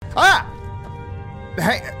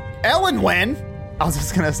Hey, Elenwen! I was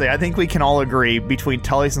just gonna say, I think we can all agree between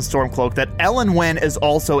Tullius and Stormcloak that Elenwen is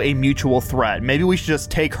also a mutual threat. Maybe we should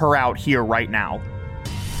just take her out here right now.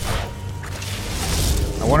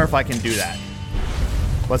 I wonder if I can do that.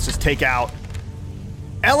 Let's just take out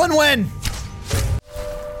Elenwen!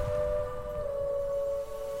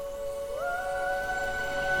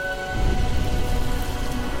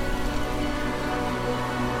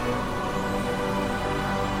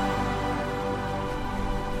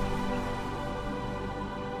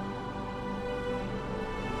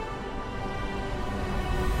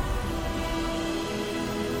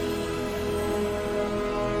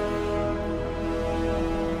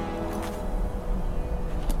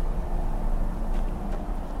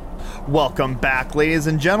 Welcome back, ladies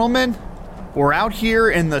and gentlemen. We're out here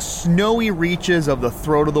in the snowy reaches of the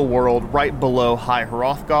throat of the world, right below High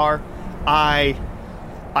Hrothgar. I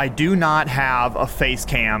do not have a face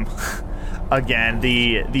cam. Again,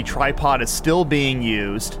 the tripod is still being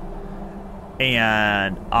used,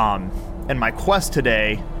 and my quest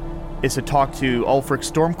today is to talk to Ulfric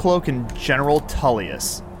Stormcloak and General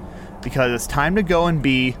Tullius, because it's time to go and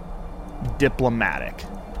be diplomatic.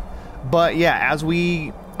 But yeah, as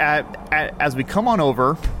we come on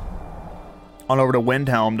over to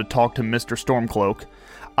Windhelm to talk to Mr. Stormcloak,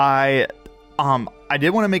 I did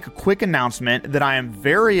want to make a quick announcement that I am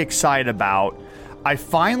very excited about. I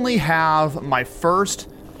finally have my first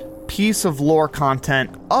piece of lore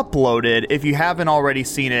content uploaded. If you haven't already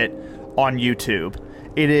seen it on YouTube,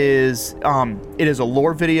 it is a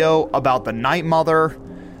lore video about the Night Mother.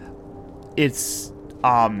 It's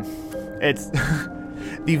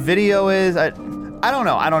the video is I don't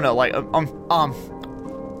know. Like,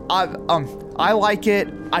 I like it.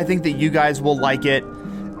 I think that you guys will like it.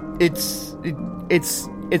 It's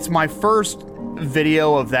my first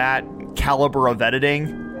video of that caliber of editing,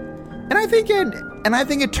 and I think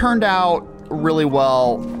it turned out really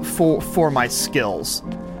well for my skills.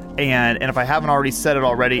 And if I haven't already said it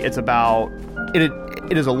already, it's about it.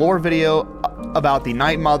 It is a lore video about the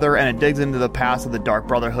Night Mother, and it digs into the past of the Dark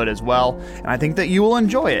Brotherhood as well. And I think that you will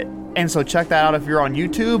enjoy it. And so check that out if you're on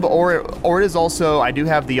YouTube, or it is also, I do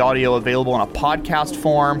have the audio available in a podcast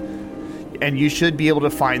form, and you should be able to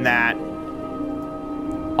find that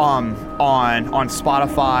on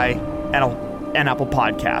Spotify and Apple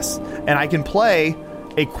Podcasts. And I can play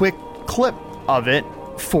a quick clip of it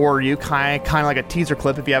for you, kind of like a teaser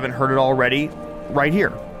clip if you haven't heard it already, right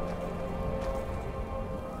here.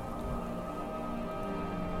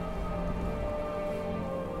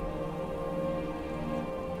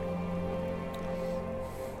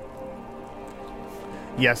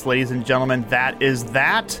 Yes, ladies and gentlemen, that is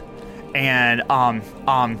that. And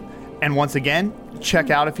once again,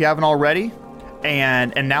 check out if you haven't already.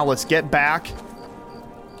 And now let's get back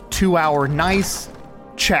to our nice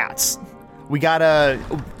chats. We gotta...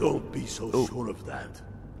 Don't be so sure of that.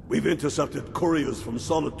 We've intercepted couriers from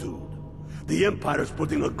Solitude. The Empire's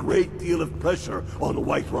putting a great deal of pressure on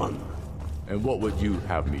Whiterun. And what would you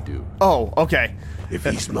have me do? Oh, okay. If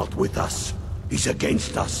he's not with us, he's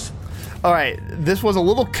against us. All right, this was a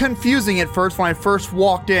little confusing at first when I first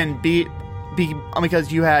walked in,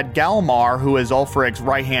 because you had Galmar, who is Ulfric's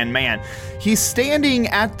right-hand man. He's standing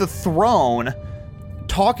at the throne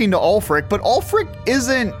talking to Ulfric, but Ulfric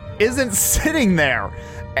isn't sitting there.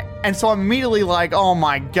 And so I'm immediately like, oh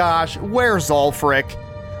my gosh, where's Ulfric?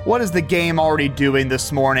 What is the game already doing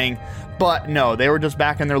this morning? But no, they were just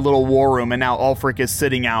back in their little war room, and now Ulfric is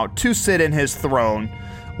sitting out to sit in his throne,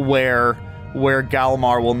 where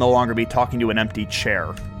Galmar will no longer be talking to an empty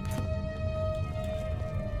chair.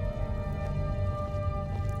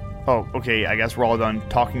 Oh, okay, I guess we're all done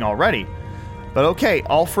talking already. But okay,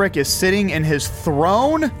 Ulfric is sitting in his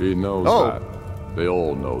throne? He knows that. They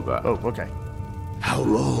all know that. Oh, okay. How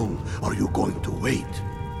long are you going to wait?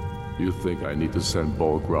 You think I need to send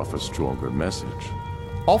Bolgraf a stronger message?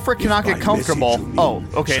 Ulfric cannot get comfortable. Oh,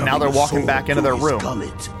 okay, now they're walking back into their room.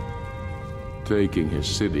 Taking his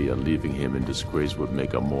city and leaving him in disgrace would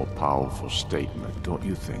make a more powerful statement, don't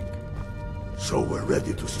you think? So we're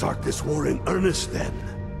ready to start this war in earnest then?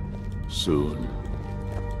 Soon.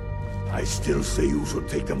 I still say you should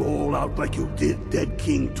take them all out like you did dead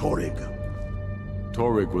King Torrig.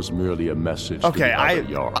 Torrig was merely a message okay, to the other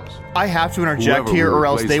Jarls. I have to interject Whoever here, or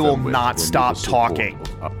else they will with not stop talking.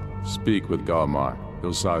 Speak with Galmar.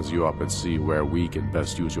 He'll size you up and see where we can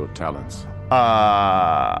best use your talents.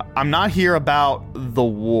 I'm not here about the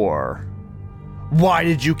war. Why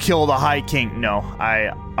did you kill the High King? No,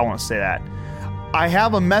 I won't say that. I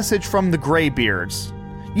have a message from the Greybeards.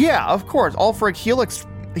 Yeah, of course. Ulfric,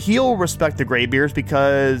 he'll respect the Greybeards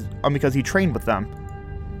because he trained with them.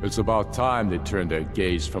 It's about time they turned their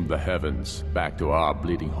gaze from the heavens back to our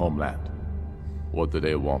bleeding homeland. What do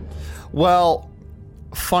they want? Well,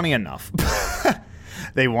 funny enough,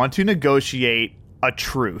 they want to negotiate a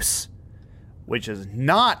truce, which is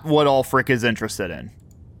not what Ulfric is interested in.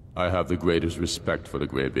 I have the greatest respect for the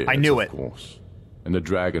Greybeards, I knew it. of course. And the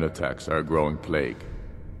dragon attacks are a growing plague.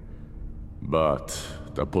 But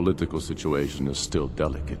the political situation is still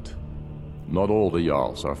delicate. Not all the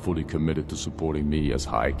Jarls are fully committed to supporting me as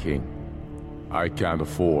High King. I can't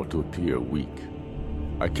afford to appear weak.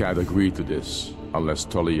 I can't agree to this unless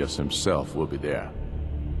Tullius himself will be there.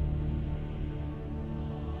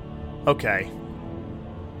 Okay.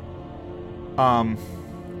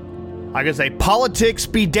 I can say, politics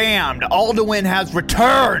be damned. Alduin has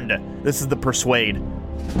returned. This is the persuade.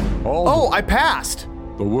 Oh, I passed.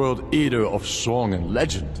 The world eater of song and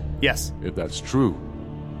legend. Yes. If that's true,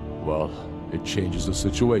 well, it changes the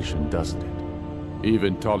situation, doesn't it?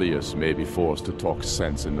 Even Tullius may be forced to talk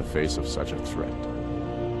sense in the face of such a threat.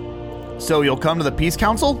 So you'll come to the Peace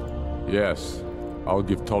Council? Yes. I'll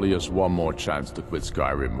give Tullius one more chance to quit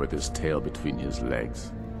Skyrim with his tail between his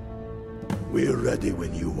legs. We're ready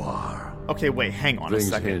when you are. Okay, wait, hang on Things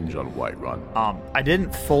a second. hinge on Whiterun. I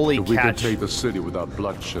didn't fully If we can catch... take the city without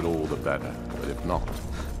bloodshed, all the better. But if not...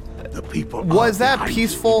 The people Was are that behind you,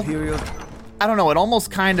 peaceful? Imperial. I don't know, it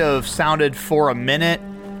almost kind of sounded for a minute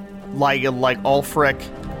like Ulfric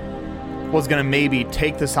was going to maybe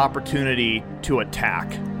take this opportunity to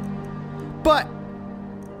attack. But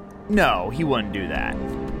no, he wouldn't do that.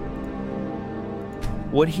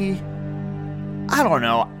 Would he? I don't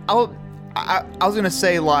know. I was going to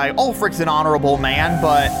say, like, Ulfric's an honorable man,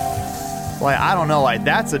 but, like, I don't know. Like,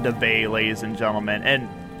 that's a debate, ladies and gentlemen.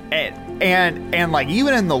 And like,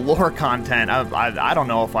 even in the lore content, I don't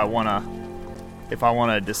know if I want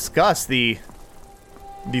to discuss these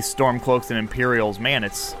Stormcloaks and Imperials. Man,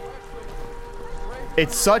 it's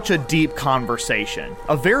such a deep conversation,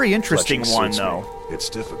 a very interesting one though. It's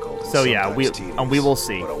difficult. So yeah, we will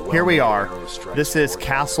see. Here we are. This is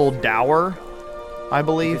Castle Dower, I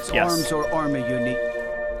believe. It's Yes. arms or armor you need.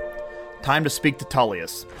 Time to speak to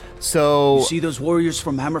Tullius. So You see those warriors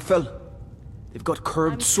from Hammerfell? They've got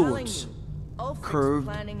curved swords.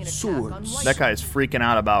 Curved swords. that guy is freaking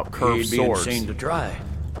out about curved He'd be swords. insane to try.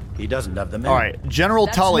 He doesn't have the men. All right, General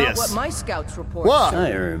That's Tullius. not what my scouts report. What?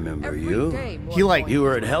 I remember you. He like You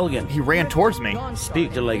were at Helgen. he ran towards me.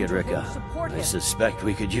 Speak to Legate Ricka. I suspect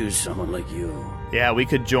we could use someone like you. Yeah, we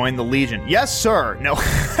could join the Legion. Yes, sir. No,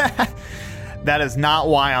 that is not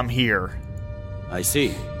why I'm here. I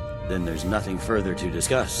see. Then there's nothing further to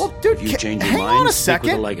discuss. Well, dude, if you change your hang mind, on a speak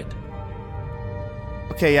with second. the Legate.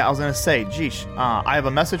 Okay, yeah, I was gonna say, geesh, I have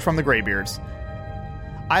a message from the Greybeards.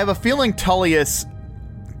 I have a feeling Tullius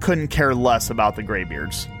couldn't care less about the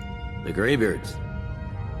Greybeards. The Greybeards.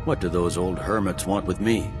 What do those old hermits want with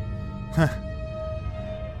me?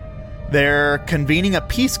 They're convening a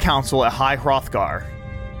peace council at High Hrothgar.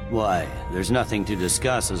 Why, there's nothing to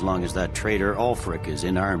discuss as long as that traitor Ulfric is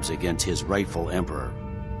in arms against his rightful emperor.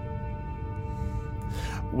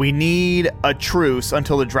 We need a truce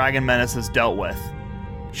until the dragon menace is dealt with.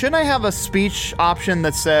 Shouldn't I have a speech option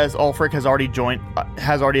that says Ulfric has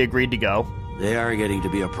already agreed to go? They are getting to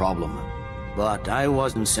be a problem. But I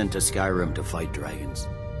wasn't sent to Skyrim to fight dragons.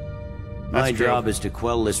 My true. job is to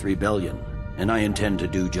quell this rebellion, and I intend to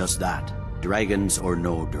do just that. Dragons or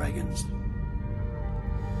no dragons.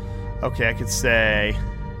 Okay, I could say...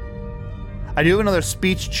 I do have another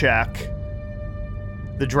speech check.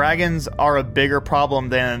 The dragons are a bigger problem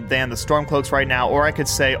than the Stormcloaks right now, or I could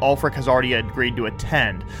say Ulfric has already agreed to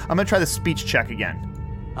attend. I'm gonna try the speech check again.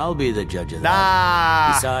 I'll be the judge of that.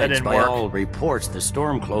 That Besides, didn't by work. all reports, the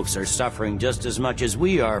Stormcloaks are suffering just as much as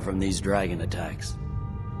we are from these dragon attacks.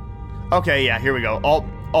 Okay, yeah, here we go.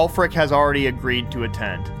 Ulfric has already agreed to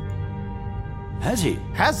attend. Has he?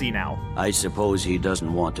 Has he now? I suppose he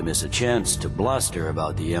doesn't want to miss a chance to bluster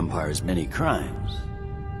about the Empire's many crimes.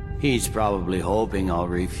 He's probably hoping I'll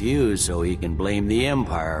refuse so he can blame the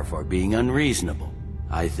Empire for being unreasonable.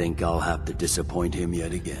 I think I'll have to disappoint him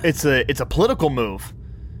yet again. It's a political move.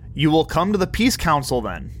 You will come to the Peace Council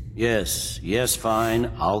then. Yes,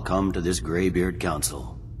 fine. I'll come to this Greybeard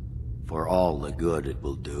Council. For all the good it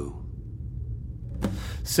will do.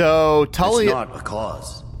 So Tullius... It's not a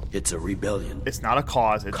cause. It's a rebellion. It's not a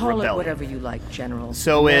cause, it's Call rebellion. it whatever you like, General.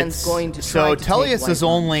 So The man's it's going to so try to Tullius take is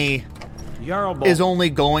Whiterun. only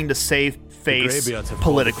going to save face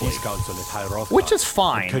politically, which is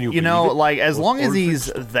fine. You know, like as long as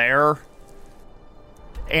he's there,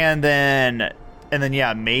 and then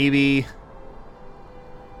yeah, maybe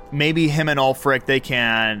him and Ulfric they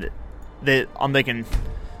can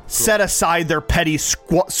set aside their petty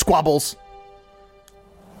squabbles.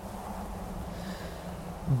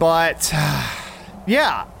 But,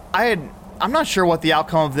 yeah, I'm not sure what the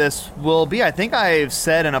outcome of this will be. I think I've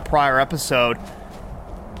said in a prior episode,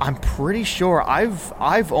 I'm pretty sure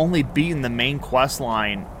I've only beaten the main quest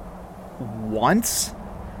line once.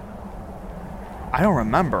 I don't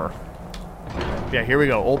remember. Yeah, here we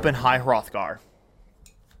go. Open High Hrothgar.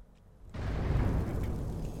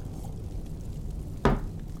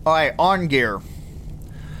 Alright, Arngeir.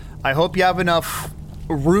 I hope you have enough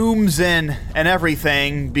rooms and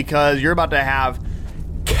everything, because you're about to have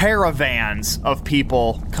caravans of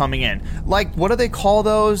people coming in. Like, what do they call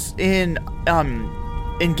those in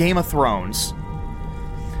Game of Thrones?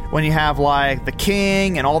 When you have, like, the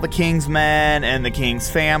king and all the king's men and the king's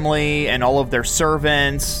family and all of their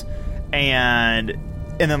servants and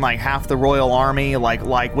then, like, half the royal army. Like,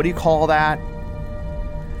 what do you call that?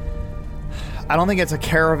 I don't think it's a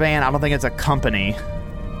caravan. I don't think it's a company.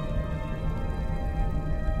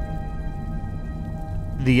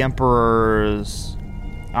 The Emperor's...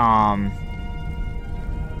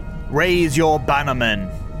 raise your bannermen.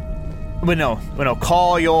 But no,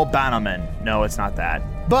 call your bannermen. No, it's not that.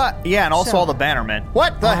 But, yeah, and also all the bannermen.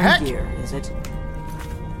 What the heck? Here, is it?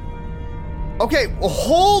 Okay,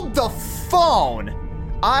 hold the phone.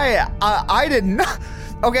 I did not...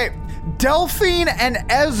 Okay, Delphine and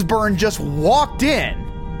Esbern just walked in.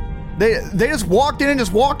 They just walked in and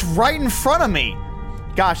just walked right in front of me.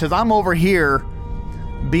 Gosh, as I'm over here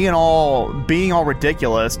being all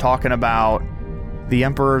ridiculous, talking about the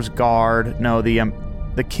Emperor's Guard. No,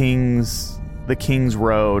 the King's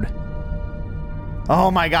Road.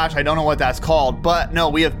 Oh my gosh, I don't know what that's called. But no,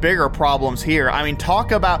 we have bigger problems here. I mean,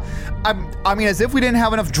 talk about... I mean, as if we didn't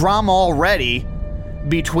have enough drama already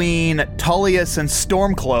between Tullius and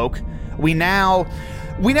Stormcloak. We now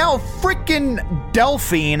freaking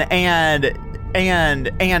Delphine and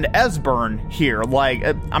Esbern here. Like,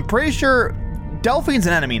 I'm pretty sure Delphine's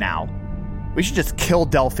an enemy now. We should just kill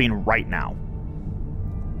Delphine right now.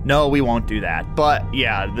 No, we won't do that. But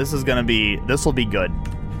yeah, this will be good.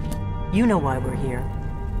 You know why we're here.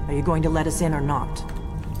 Are you going to let us in or not?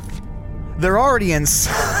 They're already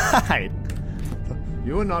inside.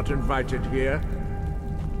 You are not invited here.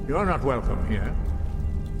 You're not welcome here.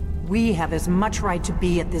 We have as much right to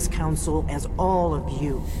be at this council as all of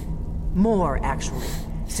you. More, actually,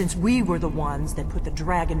 since we were the ones that put the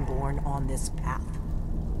Dragonborn on this path.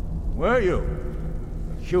 Were you?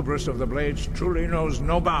 The hubris of the Blades truly knows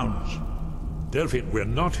no bounds. Delphine, we're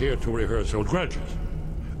not here to rehearse old grudges.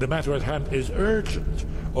 The matter at hand is urgent.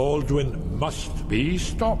 Alduin must be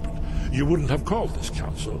stopped. You wouldn't have called this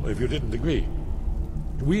council if you didn't agree.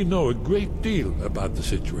 We know a great deal about the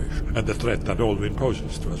situation and the threat that Alduin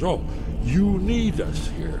poses to us all. You need us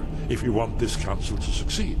here if you want this council to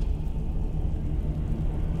succeed.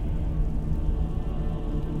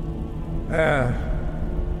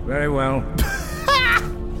 Very well.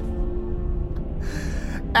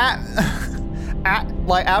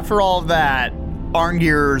 Like, after all of that,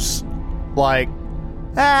 Arngeir's like,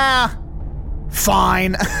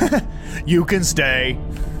 fine. You can stay.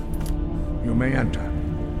 You may enter.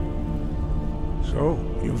 So,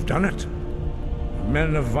 you've done it.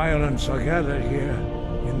 Men of violence are gathered here,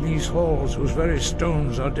 in these halls whose very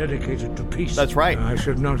stones are dedicated to peace. That's right. I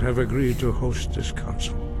should not have agreed to host this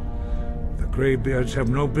council. The Greybeards have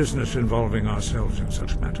no business involving ourselves in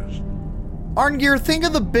such matters. Arngeir, think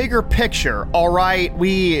of the bigger picture, all right?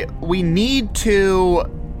 We need to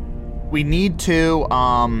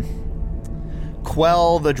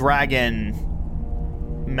quell the dragon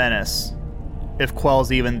menace. If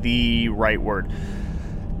quell's even the right word.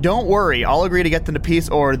 Don't worry, I'll agree to get them to peace,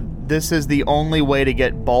 or this is the only way to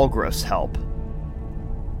get Balgruuf's help.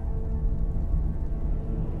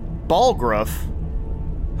 Balgruuf?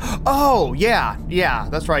 Oh, yeah,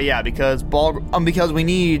 that's right, yeah, because we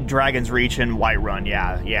need Dragon's Reach and Whiterun,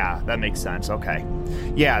 yeah, that makes sense, okay.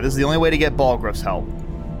 Yeah, this is the only way to get Balgruuf's help.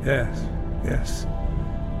 Yes.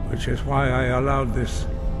 Which is why I allowed this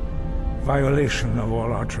violation of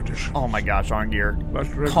all our traditions. Oh my gosh, Arngeir, but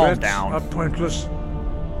calm down. Are pointless.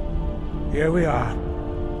 Here we are.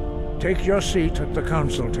 Take your seat at the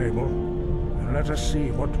council table, and let us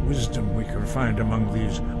see what wisdom we can find among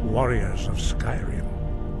these warriors of Skyrim.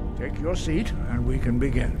 Take your seat, and we can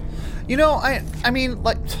begin. You know, I mean,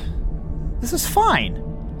 like, this is fine.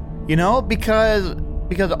 You know, because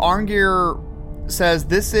Arngeir says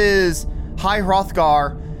this is High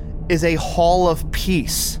Hrothgar is a hall of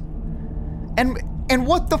peace. And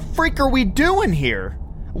what the freak are we doing here?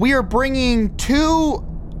 We are bringing two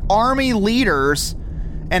army leaders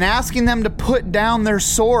and asking them to put down their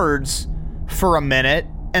swords for a minute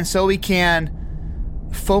and so we can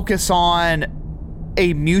focus on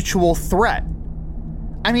a mutual threat.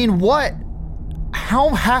 I mean, what?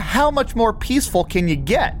 How much more peaceful can you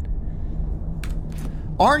get?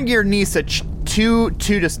 Arngir needs to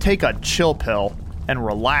just take a chill pill and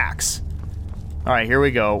relax. All right, here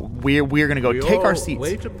we go. We're gonna go take our seats.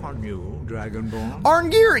 Wait upon you, Dragonborn.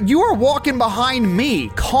 Arngir, you are walking behind me.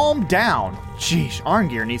 Calm down. Jeez,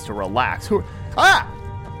 Arngir needs to relax. Hey,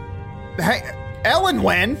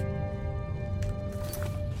 Elenwen.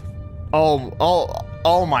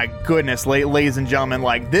 Oh my goodness, ladies and gentlemen,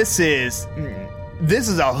 like this is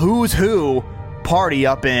a who's who party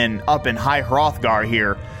up in High Hrothgar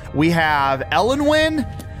here. We have Elenwen,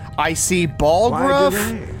 I see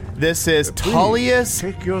Balgruuf, this is Tullius,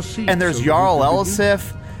 and there's Jarl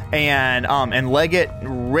Elisif, and Legate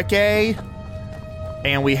Rikke,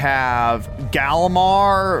 and we have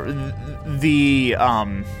Gallimar, the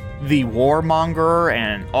Warmonger,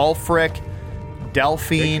 and Ulfric,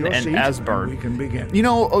 Delphine, and Esbern. We can begin. You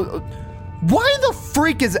know, why the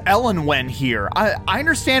freak is Elenwen here? I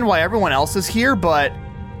understand why everyone else is here, but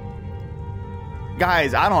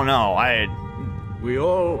guys, I don't know. We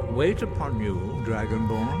all wait upon you,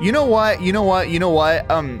 Dragonborn. You know what?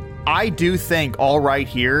 I do think all right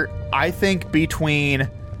here. I think between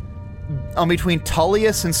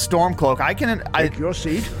Tullius and Stormcloak, Take your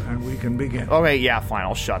seat, and we can begin. Okay, yeah, fine.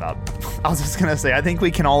 I'll shut up. I was just gonna say, I think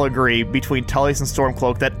we can all agree between Tullius and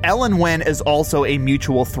Stormcloak that Elenwen is also a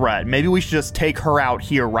mutual threat. Maybe we should just take her out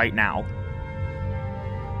here right now.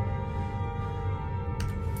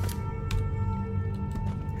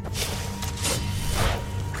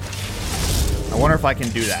 I wonder if I can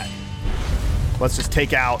do that. Let's just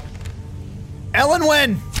take out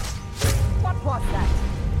Elenwen! What was that?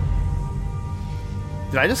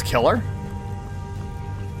 Did I just kill her?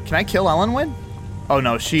 Can I kill Elenwen? Oh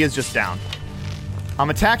no, she is just down. I'm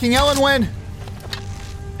attacking Elenwen!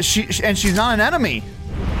 And she's not an enemy.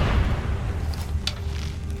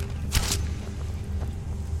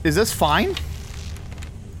 Is this fine?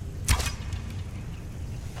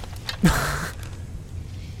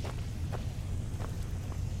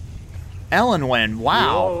 Elenwen, wow. We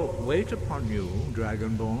all wait upon you,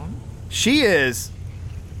 Dragonborn. She is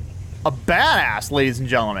a badass, ladies and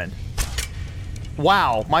gentlemen.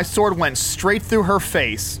 Wow, my sword went straight through her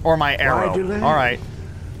face, or my arrow. Why delay? All right.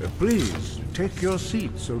 Please, take your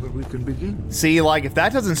seat so that we can begin. See, like, if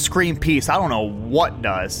that doesn't scream peace, I don't know what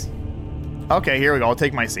does. Okay, here we go. I'll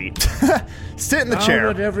take my seat. Sit in the chair.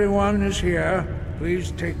 Now that everyone is here,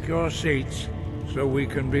 please take your seats so we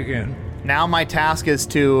can begin. Now my task is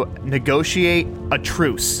to negotiate a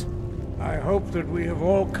truce. I hope that we have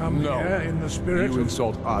all come here in the spirit You of...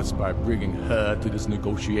 insult us by bringing her to this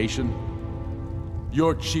negotiation?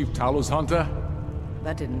 You're Chief Talos Hunter?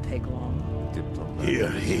 That didn't take long.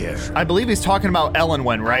 Here. I believe he's talking about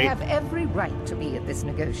Elenwen, right? I have every right to be at this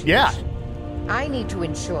negotiation. Yeah. I need to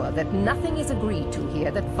ensure that nothing is agreed to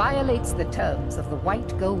here that violates the terms of the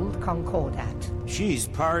White Gold Concordat. She's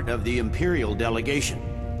part of the Imperial delegation.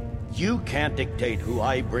 You can't dictate who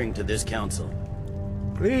I bring to this council.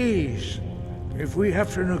 Please, if we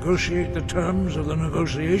have to negotiate the terms of the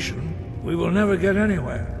negotiation, we will never get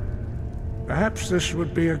anywhere. Perhaps this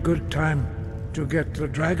would be a good time to get the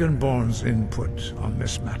Dragonborn's input on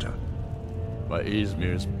this matter. By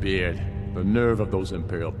Izmir's beard, the nerve of those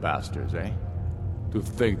Imperial bastards, eh? To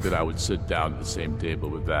think that I would sit down at the same table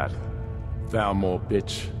with that Thalmor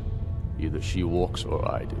bitch. Either she walks or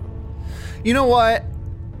I do. You know what?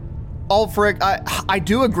 Ulfric, I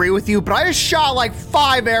do agree with you, but I just shot like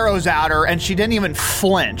 5 arrows at her and she didn't even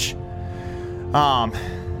flinch.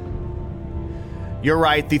 You're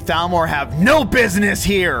right, the Thalmor have no business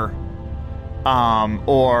here.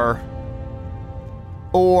 Or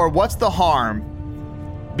what's the harm?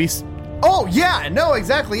 Oh, yeah, no,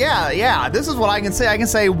 exactly, yeah. This is what I can say. I can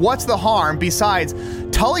say, what's the harm? Besides,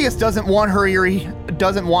 Tullius doesn't want her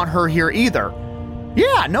here either.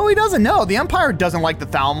 Yeah, no, he doesn't. No, the Empire doesn't like the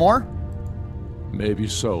Thalmor. Maybe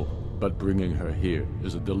so, but bringing her here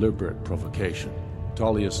is a deliberate provocation.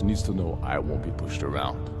 Tullius needs to know I won't be pushed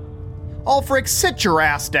around. Ulfric, sit your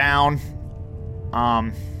ass down.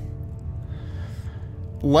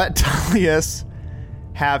 Let Tullius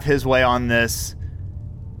have his way on this.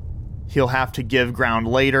 He'll have to give ground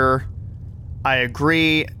later. I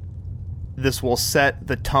agree. This will set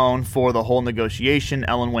the tone for the whole negotiation.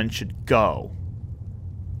 Elenwen should go.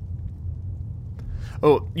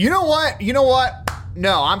 Oh, you know what?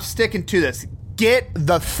 No, I'm sticking to this. Get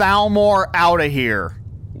the Thalmor out of here.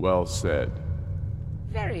 Well said.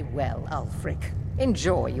 Very well, Ulfric.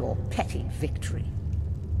 Enjoy your petty victory.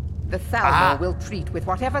 The Thalmor will treat with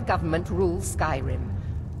whatever government rules Skyrim.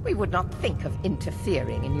 We would not think of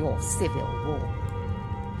interfering in your civil war.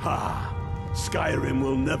 Ha! Skyrim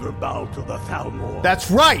will never bow to the Thalmor.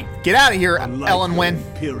 That's right! Get out of here, Elenwen.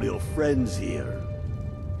 Imperial friends here.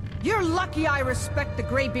 You're lucky I respect the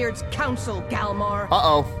Greybeard's counsel, Galmar.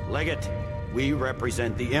 Uh-oh. Legate, we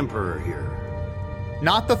represent the Emperor here.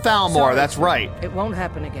 Not the Thalmor, Sorry, that's right. It won't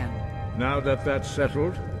happen again. Now that that's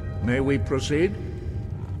settled, may we proceed?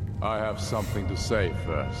 I have something to say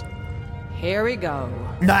first. Here we go.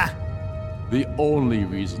 Nah. The only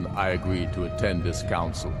reason I agreed to attend this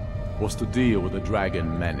council was to deal with the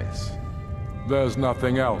dragon menace. There's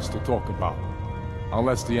nothing else to talk about.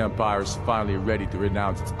 Unless the Empire is finally ready to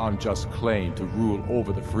renounce its unjust claim to rule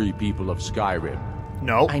over the free people of Skyrim.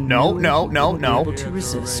 No, no. Able to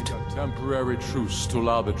resist. A temporary truce to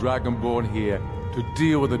allow the Dragonborn here to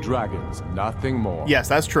deal with the dragons, nothing more. Yes,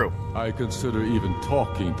 that's true. I consider even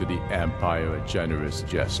talking to the Empire a generous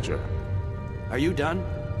gesture. Are you done?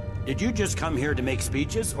 Did you just come here to make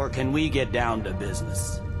speeches, or can we get down to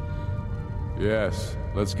business? Yes,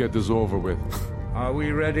 let's get this over with. Are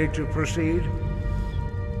we ready to proceed?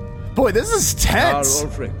 Boy, this is tense.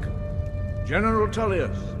 Jarl Ulfric, General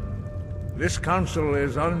Tullius, this council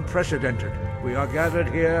is unprecedented. We are gathered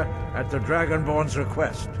here at the Dragonborn's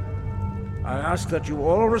request. I ask that you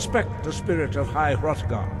all respect the spirit of High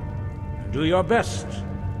Hrothgar, and do your best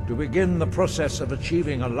to begin the process of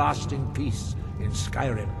achieving a lasting peace in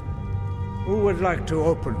Skyrim. Who would like to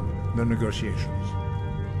open the negotiations?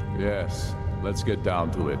 Yes, let's get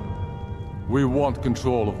down to it. We want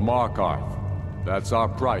control of Markarth. That's our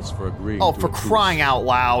price for agreeing Oh, to for a truce. crying out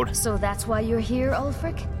loud. So that's why you're here,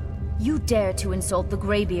 Ulfric? You dare to insult the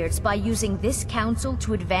Greybeards by using this council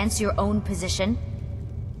to advance your own position?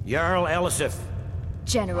 Jarl Elisif.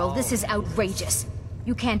 General, this is outrageous.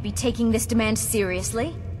 You can't be taking this demand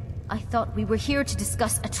seriously. I thought we were here to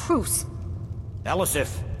discuss a truce.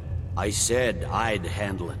 Elisif, I said I'd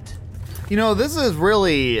handle it. You know, this is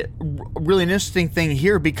really an interesting thing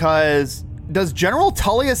here because does General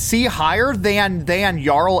Tullius see higher than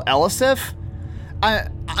Jarl Elisif?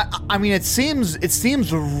 I mean, it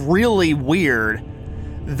seems really weird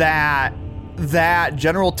that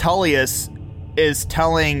General Tullius is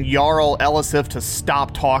telling Jarl Elisif to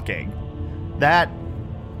stop talking. That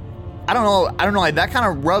I don't know. That kind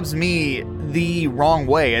of rubs me the wrong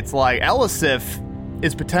way. It's like Elisif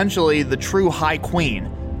is potentially the true High Queen.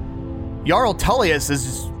 Jarl Tullius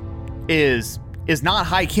is not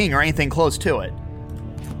High King or anything close to it.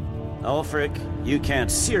 Ulfric, you can't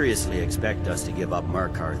seriously expect us to give up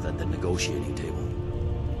Markarth at the negotiating table.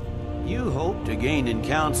 You hope to gain in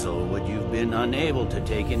council what you've been unable to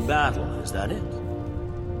take in battle, is that it?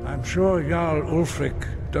 I'm sure Jarl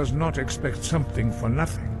Ulfric does not expect something for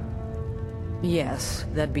nothing. Yes,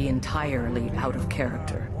 that'd be entirely out of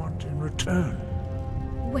character. Want in return?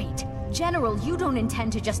 Wait, General, you don't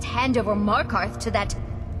intend to just hand over Markarth to that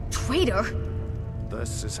traitor?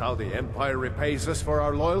 This is how the Empire repays us for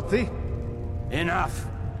our loyalty? Enough!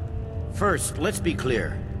 First, let's be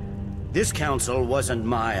clear. This council wasn't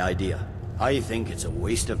my idea. I think it's a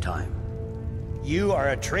waste of time. You are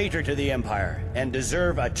a traitor to the Empire, and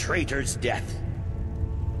deserve a traitor's death.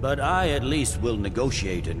 But I at least will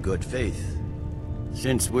negotiate in good faith.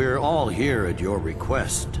 Since we're all here at your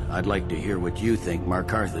request, I'd like to hear what you think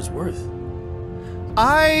Markarth is worth.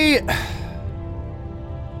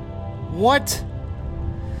 What?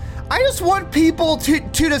 I just want people to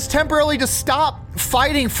just temporarily just stop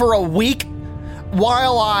fighting for a week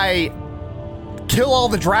while I kill all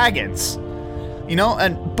the dragons. You know,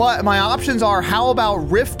 but my options are, how about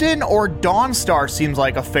Riften or Dawnstar seems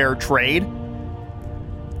like a fair trade.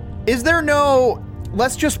 Is there no,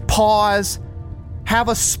 let's just pause, have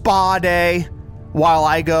a spa day while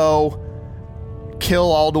I go kill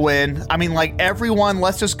Alduin? I mean, like, everyone,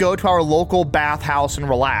 let's just go to our local bathhouse and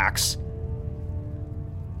relax.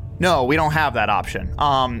 No, we don't have that option.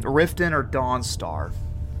 Riften or Dawnstar?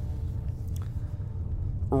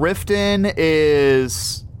 Riften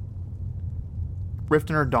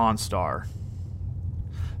or Dawnstar?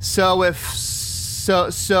 So if the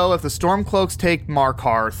Stormcloaks take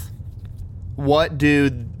Markarth, what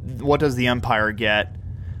does the Empire get?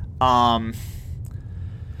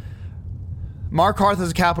 Markarth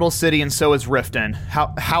is a capital city, and so is Riften.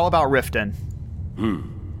 How about Riften?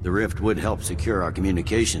 The rift would help secure our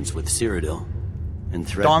communications with Cyrodiil, and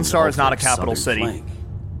threaten Dawnstar is not a Ulfric's capital southern city. flank.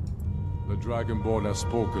 The Dragonborn has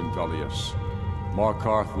spoken, Tullius.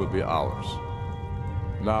 Markarth will be ours.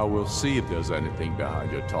 Now we'll see if there's anything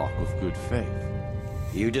behind your talk of good faith.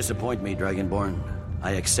 You disappoint me, Dragonborn.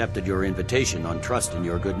 I accepted your invitation on trust in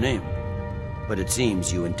your good name. But it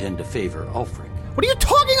seems you intend to favor Ulfric. What are you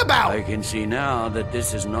talking about? I can see now that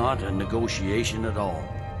this is not a negotiation at all.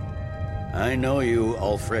 I know you,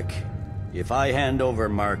 Ulfric. If I hand over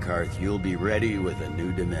Markarth, you'll be ready with a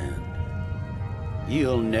new demand.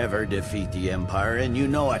 You'll never defeat the Empire, and you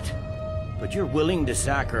know it. But you're willing to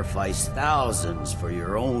sacrifice thousands for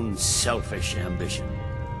your own selfish ambition.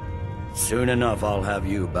 Soon enough, I'll have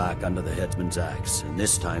you back under the headsman's axe, and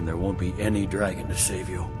this time there won't be any dragon to save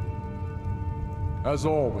you. As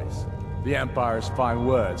always, the Empire's fine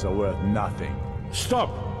words are worth nothing. Stop!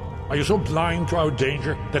 Are you so blind to our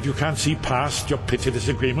danger that you can't see past your petty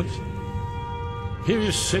disagreements? Here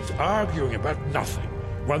you sit arguing about nothing,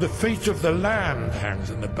 while the fate of the land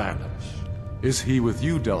hangs in the balance. Is he with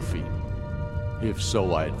you, Delphine? If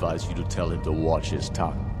so, I advise you to tell him to watch his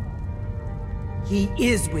tongue. He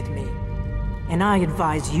is with me. And I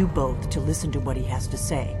advise you both to listen to what he has to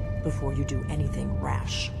say before you do anything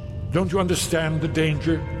rash. Don't you understand the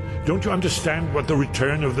danger? Don't you understand what the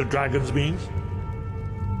return of the dragons means?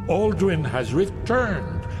 Alduin has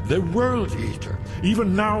returned, the World Eater.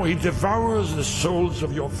 Even now he devours the souls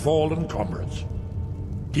of your fallen comrades.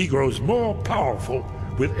 He grows more powerful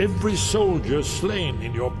with every soldier slain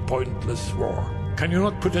in your pointless war. Can you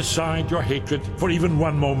not put aside your hatred for even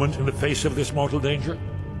one moment in the face of this mortal danger?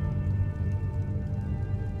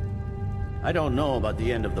 I don't know about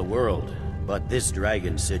the end of the world, but this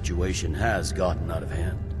dragon situation has gotten out of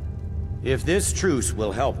hand. If this truce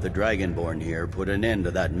will help the Dragonborn here put an end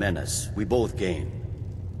to that menace, we both gain.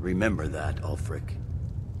 Remember that, Ulfric.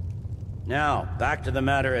 Now, back to the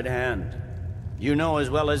matter at hand. You know as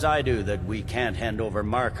well as I do that we can't hand over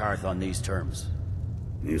Markarth on these terms.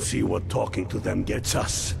 You see what talking to them gets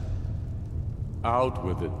us? Out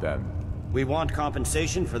with it, then. We want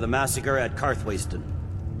compensation for the massacre at Karthwasten.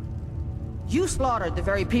 You slaughtered the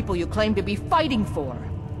very people you claim to be fighting for.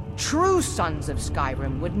 True sons of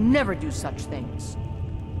Skyrim would never do such things.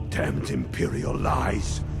 Damned Imperial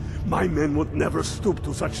lies. My men would never stoop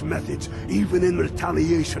to such methods, even in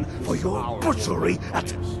retaliation for your butchery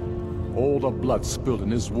at... All the blood spilled in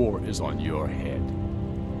this war is on your head.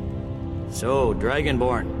 So,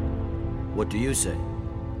 Dragonborn, what do you say?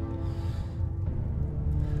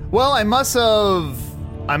 Well, I must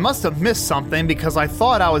have missed something because I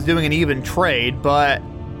thought I was doing an even trade, but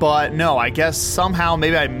no, I guess somehow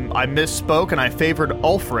maybe I misspoke and I favored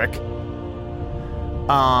Ulfric.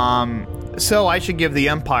 So I should give the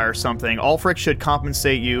Empire something. Ulfric should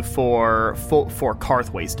compensate you for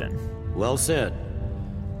Karthwasten. Well said.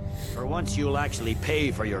 For once you'll actually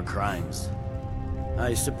pay for your crimes.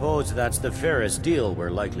 I suppose that's the fairest deal we're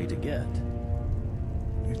likely to get.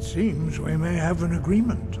 It seems we may have an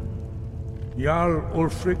agreement. Jarl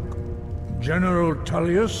Ulfric, General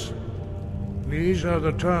Tullius, these are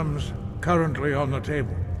the terms currently on the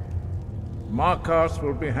table. Markarth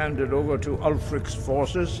will be handed over to Ulfric's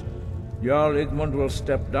forces, Jarl Igmund will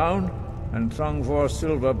step down, and Thangvor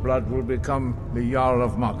Silverblood will become the Jarl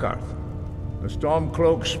of Markarth. The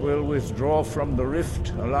Stormcloaks will withdraw from the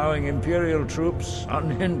rift, allowing Imperial troops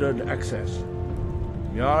unhindered access.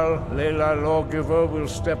 Jarl Leila Lawgiver will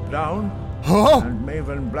step down, and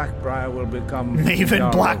Maven Blackbriar will become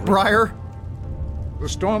Maven Blackbriar? The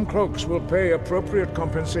Stormcloaks will pay appropriate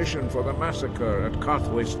compensation for the massacre at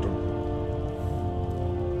Karthwasten.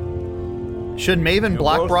 Should Maven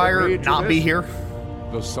Blackbriar not be here?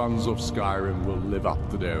 The Sons of Skyrim will live up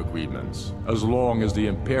to their agreements, as long as the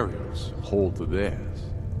Imperials hold to theirs.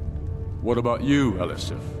 What about you,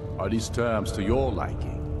 Elisif? Are these terms to your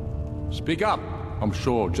liking? Speak up! I'm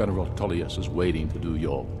sure General Tullius is waiting to do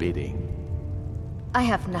your bidding. I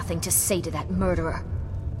have nothing to say to that murderer.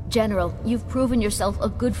 General, you've proven yourself a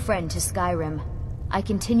good friend to Skyrim. I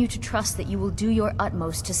continue to trust that you will do your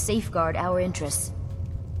utmost to safeguard our interests.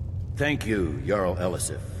 Thank you, Jarl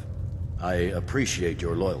Elisif. I appreciate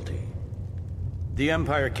your loyalty. The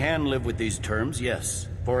Empire can live with these terms, yes,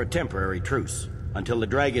 for a temporary truce, until the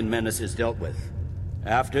dragon menace is dealt with.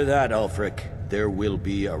 After that, Ulfric, there will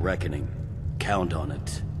be a reckoning. Count on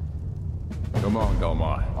it. Come on,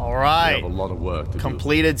 Delmar. All right. We have a lot of work to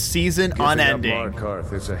Completed season unending.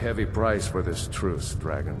 Markarth is a heavy price for this truce,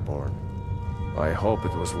 Dragonborn. I hope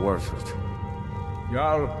it was worth it.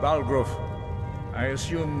 Jarl Balgruuf, I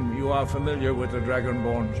assume you are familiar with the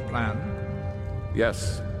Dragonborn's plan?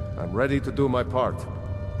 Yes, I'm ready to do my part.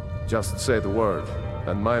 Just say the word,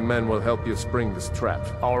 and my men will help you spring this trap.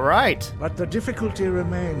 All right. But the difficulty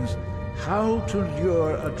remains how to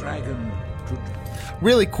lure a dragon to...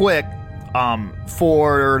 Really quick,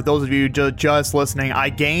 for those of you just listening, I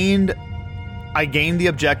gained the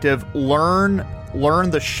objective, learn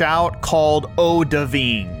the shout called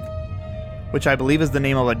Odavine, which I believe is the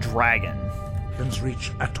name of a dragon.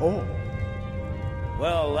 Reach at all.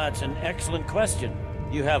 Well, that's an excellent question.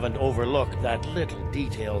 You haven't overlooked that little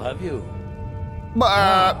detail, have you?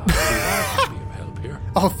 Help here.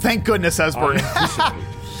 Oh, thank goodness, Esbern.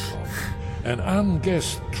 An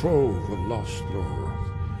unguessed trove of lost lore.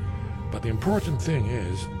 But the important thing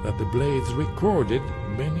is that the Blades recorded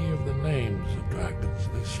many of the names of dragons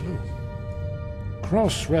they slew.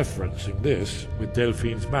 Cross-referencing this with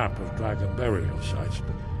Delphine's map of dragon burial sites,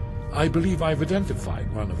 I believe I've identified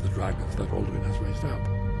one of the dragons that Alduin has raised up.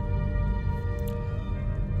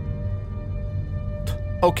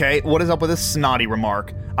 Okay, what is up with this snotty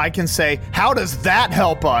remark? I can say, how does that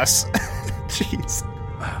help us? Jeez.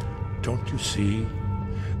 Don't you see?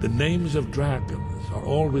 The names of dragons are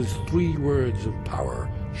always 3 words of power,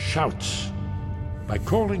 shouts. By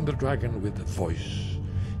calling the dragon with a voice,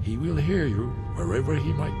 he will hear you wherever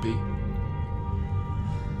he might be.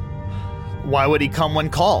 Why would he come when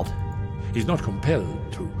called? He's not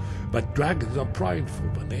compelled to, but dragons are prideful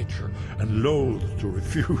by nature and loath to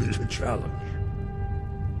refuse a challenge.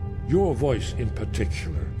 Your voice in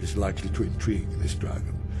particular is likely to intrigue this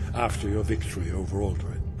dragon after your victory over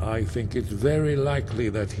Alduin. I think it's very likely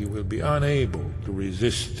that he will be unable to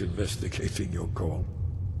resist investigating your call.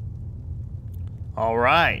 All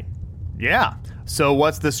right. Yeah. So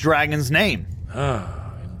what's this dragon's name?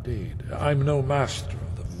 Ah, indeed. I'm no master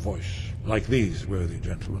of the voice, like these worthy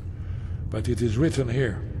gentlemen, but it is written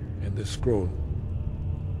here in this scroll.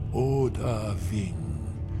 Odavin,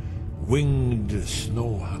 winged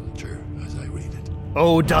snow hunter, as I read it.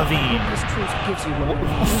 Odavin. This truth gives you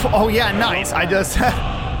Oh yeah, nice. I just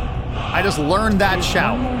learned that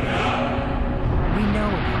shout. We know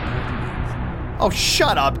about Oh,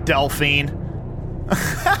 shut up, Delphine.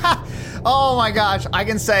 Oh my gosh, I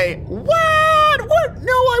can say, what? What?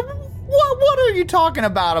 No, what are you talking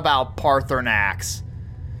about Parthenax?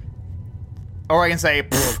 Or I can say,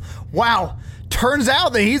 wow, turns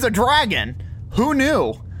out that he's a dragon. Who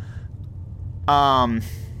knew?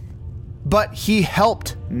 But he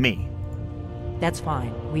helped me. That's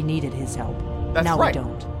fine. We needed his help. That's now right. we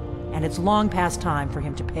don't. And it's long past time for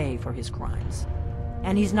him to pay for his crimes.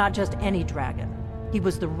 And he's not just any dragon. He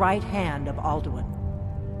was the right hand of Alduin.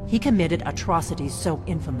 He committed atrocities so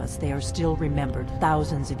infamous they are still remembered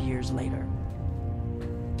thousands of years later.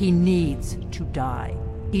 He needs to die.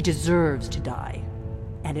 He deserves to die.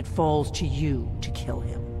 And it falls to you to kill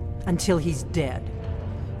him. Until he's dead.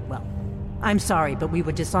 Well, I'm sorry, but we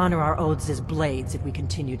would dishonor our oaths as Blades if we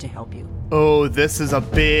continue to help you. Oh, this is a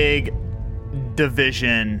big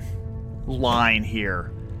division line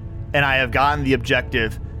here. And I have gotten the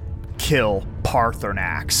objective, kill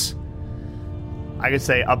Parthenax. I could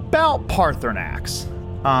say about Parthenax.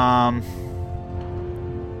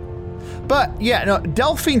 But yeah, no,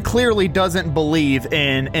 Delphine clearly doesn't believe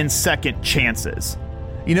in second chances.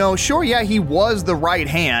 You know, sure, yeah, he was the right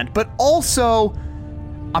hand, but also,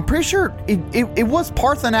 I'm pretty sure it was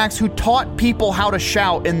Parthenax who taught people how to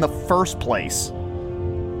shout in the first place.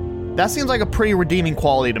 That seems like a pretty redeeming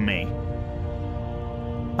quality to me.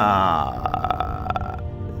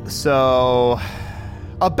 So,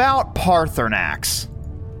 about Parthenax.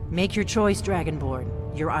 Make your choice,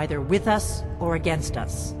 Dragonborn. You're either with us or against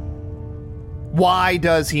us. Why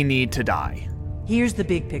does he need to die? Here's the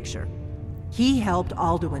big picture. He helped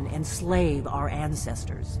Alduin enslave our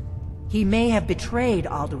ancestors. He may have betrayed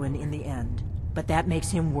Alduin in the end, but that makes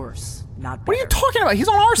him worse, not better. What are you talking about? He's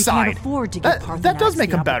on our side. He can't afford to give Parthenax that does make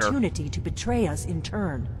the him better. opportunity to betray us in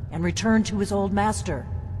turn and return to his old master.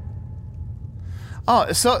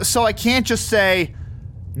 Oh, so I can't just say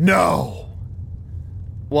no.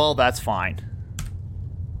 Well, that's fine.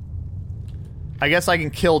 I guess I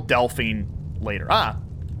can kill Delphine later.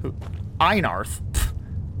 Einarth.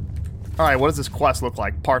 Alright, what does this quest look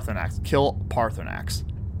like? Parthenax. Kill Parthenax.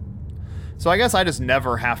 So I guess I just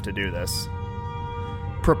never have to do this.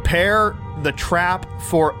 Prepare the trap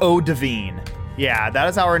for Odavin. Yeah, that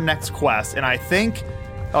is our next quest. And I think...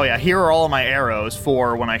 Oh yeah, here are all of my arrows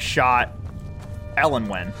for when I shot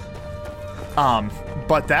Elenwen.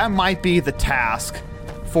 But that might be the task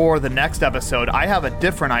for the next episode. I have a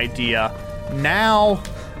different idea. Now,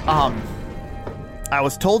 I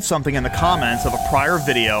was told something in the comments of a prior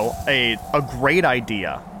video, a great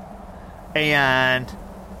idea. And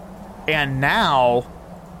now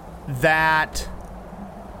that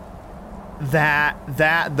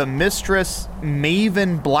the Mistress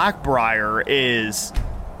Maven Blackbriar is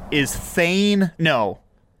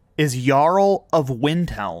Jarl of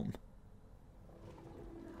Windhelm.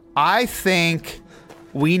 I think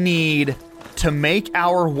we need to make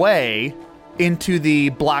our way into the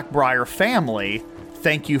Blackbriar family.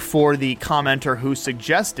 Thank you for the commenter who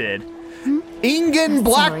suggested. Ingen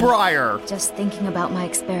Blackbriar. Just thinking about my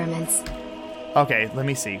experiments. Okay, let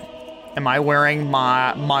me see. Am I wearing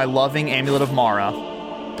my loving Amulet of Mara?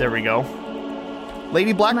 There we go.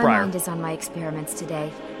 Lady Blackbriar. My mind is on my experiments today.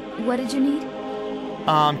 What did you need?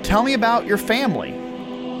 Tell me about your family.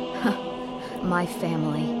 My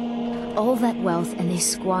family. All that wealth and they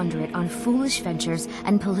squander it on foolish ventures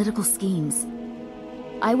and political schemes.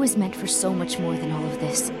 I was meant for so much more than all of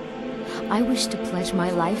this. I wish to pledge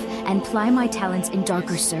my life and ply my talents in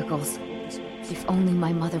darker circles. If only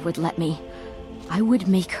my mother would let me, I would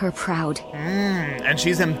make her proud. And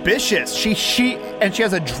she's ambitious. She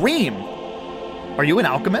has a dream. Are you an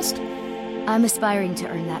alchemist? I'm aspiring to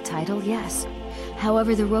earn that title, yes.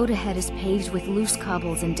 However, the road ahead is paved with loose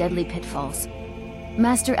cobbles and deadly pitfalls.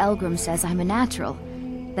 Master Elgrim says I'm a natural,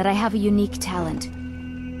 that I have a unique talent,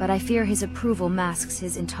 but I fear his approval masks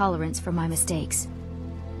his intolerance for my mistakes.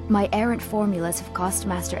 My errant formulas have cost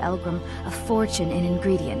Master Elgrim a fortune in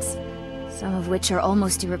ingredients, some of which are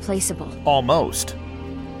almost irreplaceable. Almost?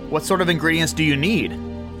 What sort of ingredients do you need?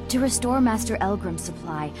 To restore Master Elgrim's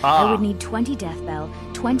supply, I would need 20 Deathbell,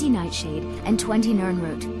 20 Nightshade, and 20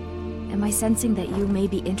 Nirnroot. Am I sensing that you may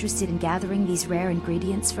be interested in gathering these rare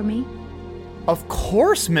ingredients for me? Of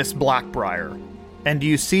course, Miss Blackbriar. And do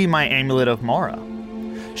you see my Amulet of Mara?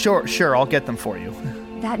 Sure, I'll get them for you.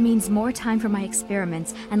 That means more time for my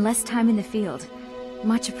experiments and less time in the field.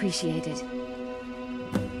 Much appreciated.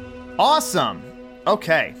 Awesome!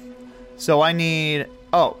 Okay. So I need...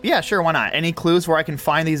 Oh, yeah, sure, why not? Any clues where I can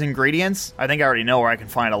find these ingredients? I think I already know where I can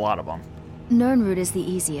find a lot of them. Nirnroot is the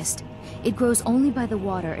easiest. It grows only by the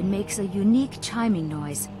water and makes a unique chiming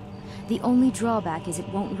noise. The only drawback is it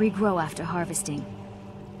won't regrow after harvesting.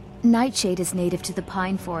 Nightshade is native to the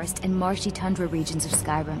pine forest and marshy tundra regions of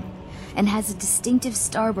Skyrim, and has a distinctive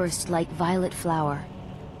starburst-like violet flower.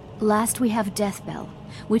 Last we have Deathbell,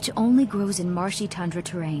 which only grows in marshy tundra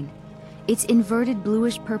terrain. Its inverted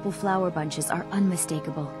bluish-purple flower bunches are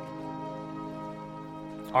unmistakable.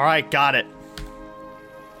 Alright, got it.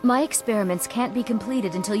 My experiments can't be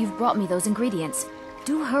completed until you've brought me those ingredients.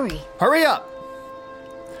 Do hurry. Hurry up!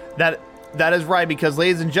 That is right, because,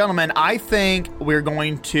 ladies and gentlemen, I think we're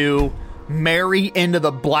going to marry into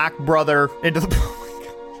the Blackbriar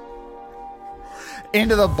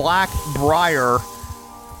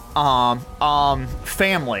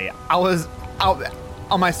family.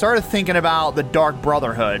 I started thinking about the Dark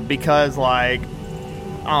Brotherhood because, like,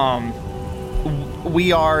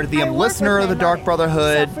 we are the listener of the Dark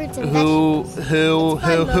Brotherhood who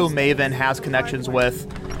Maven has connections with.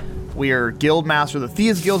 We are Guildmaster of the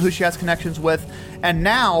Thieves Guild, who she has connections with. And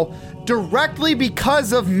now, directly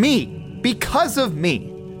because of me,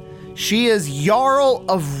 she is Jarl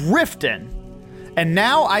of Riften. And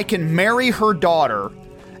now I can marry her daughter.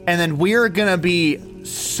 And then we're going to be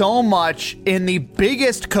so much in the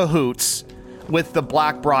biggest cahoots with the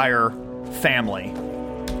Blackbriar family.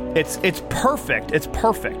 It's perfect. It's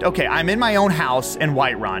perfect. Okay, I'm in my own house in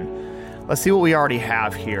Whiterun. Let's see what we already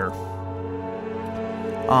have here.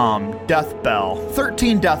 Deathbell.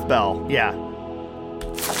 13 Deathbell. Yeah.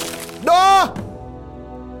 Ah!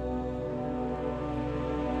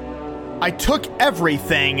 I took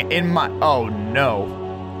everything in my... Oh, no.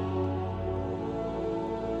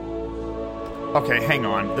 Okay, hang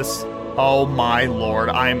on. This... Oh, my lord.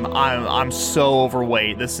 I'm so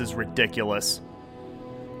overweight. This is ridiculous.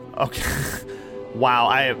 Okay. Wow,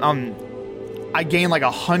 I gained like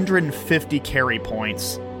 150 carry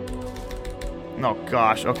points. Oh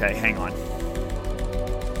gosh, okay, hang on.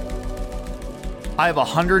 I have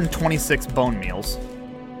 126 bone meals.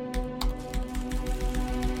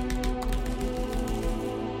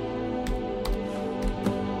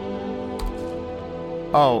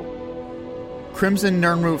 Oh. Crimson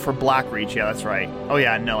Nirnroot for Blackreach, yeah, that's right. Oh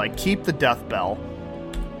yeah, no, I keep the Deathbell.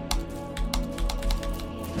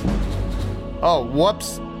 Oh,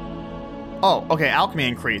 whoops. Oh, okay, alchemy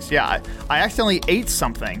increase. Yeah, I accidentally ate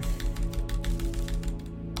something.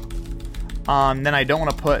 Then I don't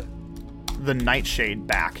want to put the Nightshade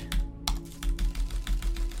back.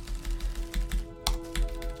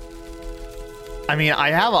 I mean, I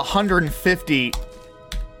have 150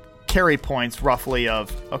 carry points, roughly,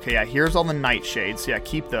 of... Okay, yeah, here's all the Nightshades. Yeah,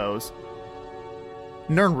 keep those.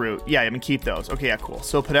 Nirnroot. Yeah, I'm gonna keep those. Okay, yeah, cool.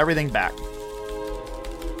 So put everything back.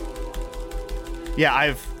 Yeah,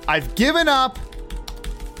 I've given up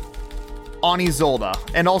on Isolde.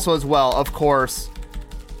 And also, as well, of course...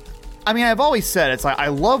 I mean, I've always said, it's like, I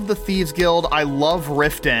love the Thieves Guild, I love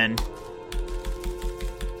Riften.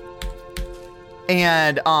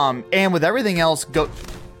 And with everything else, go...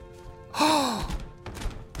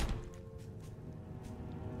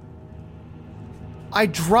 I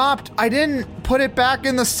didn't put it back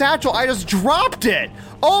in the satchel. I just dropped it.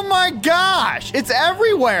 Oh my gosh, it's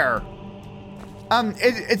everywhere.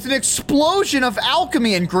 It's an explosion of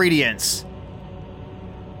alchemy ingredients.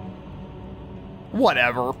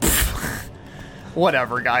 Whatever.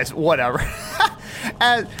 Whatever, guys, whatever.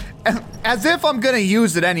 As if I'm gonna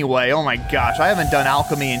use it anyway. Oh my gosh, I haven't done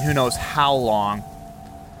alchemy in who knows how long.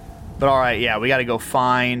 But alright, yeah, we gotta go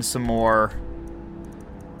find some more.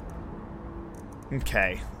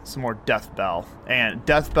 Okay, some more Death Bell. And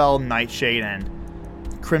Death Bell, Nightshade, and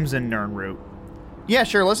Crimson Nirnroot. Yeah,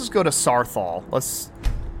 sure, let's just go to Sarthal. Let's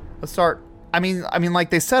start. I mean, like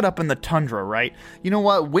they set up in the tundra, right? You know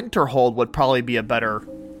what? Winterhold would probably be a better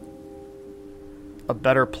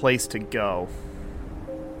place to go.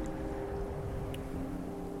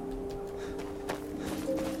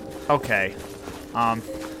 Okay.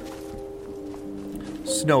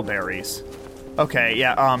 Snowberries. Okay,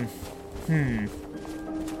 yeah,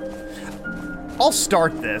 I'll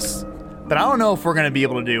start this, but I don't know if we're gonna be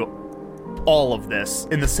able to do all of this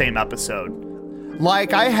in the same episode.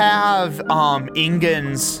 Like, I have,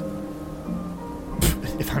 Ingen's,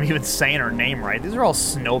 if I'm even saying her name right, these are all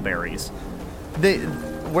snowberries.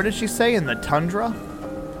 What did she say, in the tundra?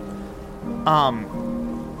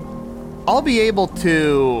 I'll be able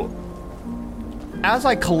to, as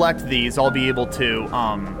I collect these, I'll be able to,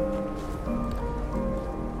 I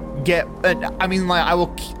mean, like,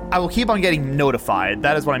 I will keep on getting notified.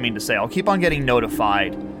 That is what I mean to say. I'll keep on getting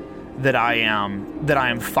notified that I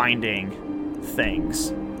am finding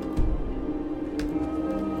things,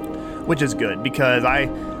 which is good, because I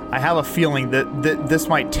have a feeling that this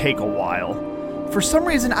might take a while. For some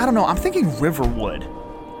reason, I don't know, I'm thinking Riverwood.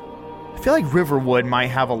 I feel like Riverwood might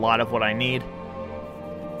have a lot of what I need.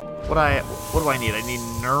 What do I need? I need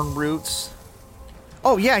Nirnroots.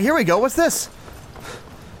 Oh yeah, here we go. What's this?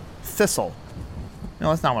 Thistle. No,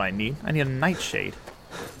 that's not what I need. I need a Nightshade.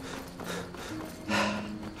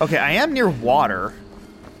 Okay, I am near water.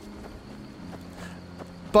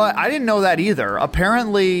 But I didn't know that either.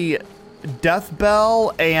 Apparently, Death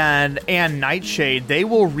Bell and Nightshade, they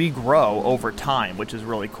will regrow over time, which is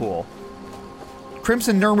really cool.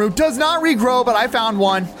 Crimson Nirnroot does not regrow, but I found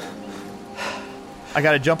one. I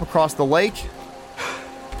gotta jump across the lake.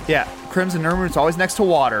 Yeah, Crimson Nirnroot's always next to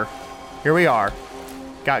water. Here we are.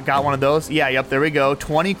 Got one of those. Yeah, yep, there we go.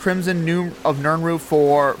 20 Crimson of Nirnroot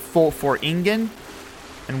for Ingen.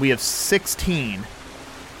 And we have 16.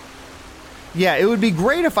 Yeah, it would be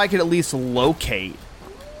great if I could at least locate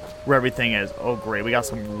where everything is. Oh, great. We got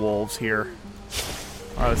some wolves here.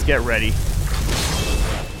 All right, let's get ready.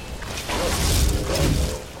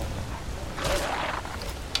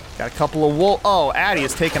 Got a couple of wolves. Oh, Addie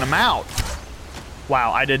is taking them out.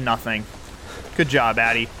 Wow, I did nothing. Good job,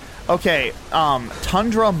 Addie. Okay,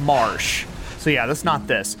 Tundra Marsh. So yeah, that's not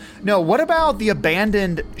this. No, what about the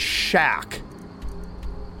abandoned shack?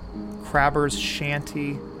 Crabber's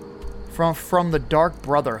Shanty. From the Dark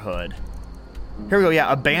Brotherhood. Here we go.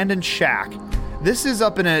 Yeah, abandoned shack. This is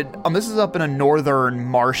up in a northern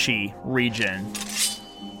marshy region.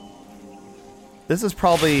 This is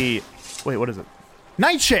probably, wait, what is it?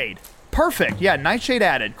 Nightshade. Perfect. Yeah, Nightshade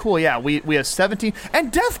added. Cool. Yeah, we have 17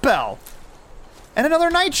 and Death Bell. And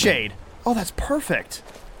another Nightshade. Oh, that's perfect.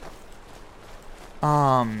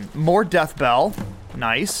 More Death Bell.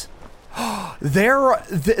 Nice.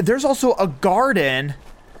 There's also a garden.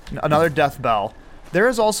 Another Death Bell. There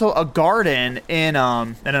is also a garden in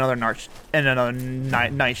another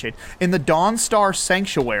Nightshade in the Dawnstar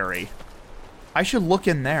Sanctuary. I should look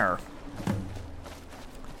in there.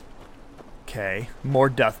 Okay, more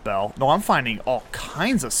Death Bell. No, I'm finding all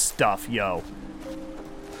kinds of stuff, yo.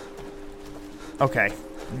 Okay.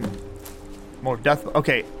 More Death.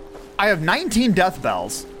 Okay, I have 19 Death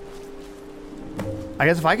Bells. I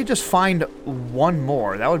guess if I could just find one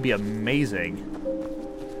more, that would be amazing.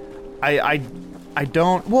 I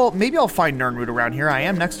don't... Well, maybe I'll find Nirnroot around here. I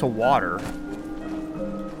am next to water.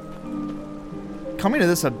 Coming to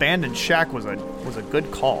this abandoned shack was a good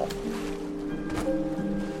call.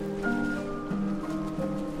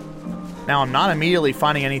 Now, I'm not immediately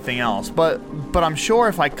finding anything else, but I'm sure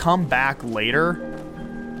if I come back later...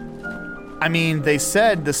 I mean, they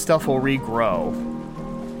said this stuff will regrow.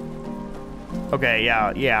 Okay,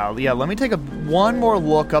 yeah, let me take one more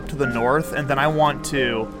look up to the north, and then I want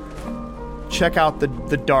to check out the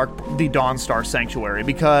Dawnstar Sanctuary,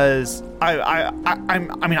 because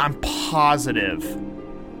I'm positive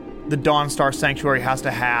the Dawnstar Sanctuary has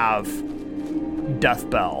to have Death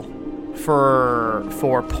Bell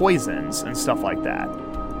for poisons and stuff like that.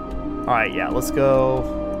 All right, yeah, let's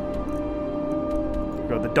go.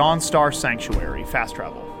 Go to the Dawnstar Sanctuary. Fast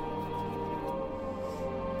travel.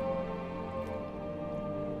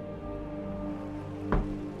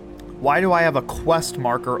 Why do I have a quest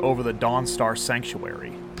marker over the Dawnstar Sanctuary?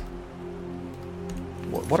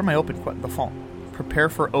 What are my open quests? The phone. Prepare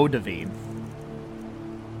for Odavine.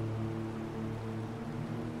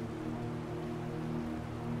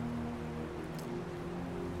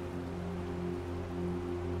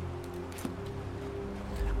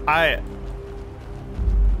 I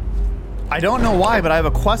don't know why, but I have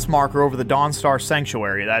a quest marker over the Dawnstar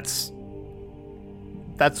Sanctuary. That's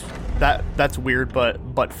weird,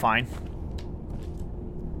 but fine.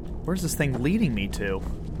 Where's this thing leading me to?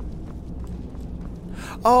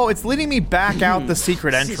 Oh, it's leading me back out the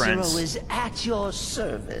secret entrance. Cicero is at your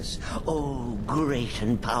service, oh great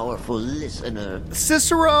and powerful listener.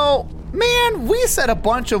 Cicero, man, we said a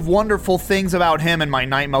bunch of wonderful things about him in my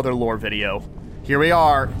Night Mother lore video. Here we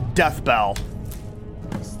are, Death Bell.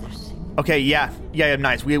 Okay, yeah,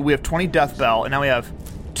 nice. We have 20 Death Bell, and now we have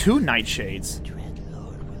 2 Nightshades.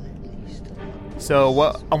 So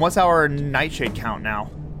what's our Nightshade count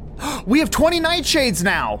now? We have 20 Nightshades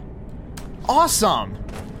now. Awesome.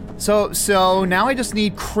 So now I just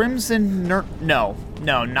need Crimson No,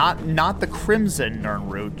 not the Crimson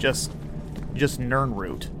Nirnroot, just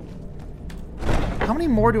Nirnroot. How many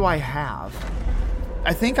more do I have?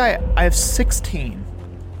 I think I have 16.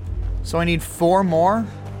 So I need 4 more.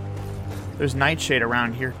 There's Nightshade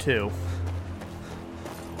around here too.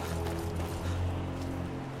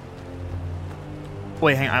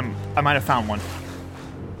 Wait, hang on. I might have found one.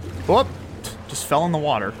 Whoop! Just fell in the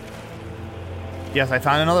water. Yes, I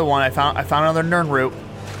found another one. I found another Nirnroot.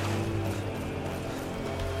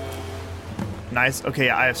 Nice. Okay,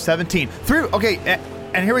 I have 17. Through. Okay,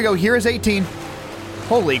 and here we go. Here is 18.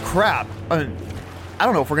 Holy crap! I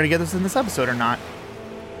don't know if we're gonna get this in this episode or not.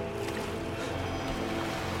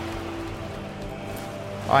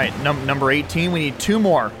 All right, number 18. We need 2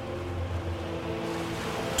 more.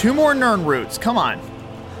 2 more Nirnroots. Come on.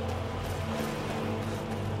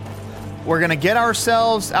 We're gonna get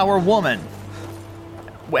ourselves our woman.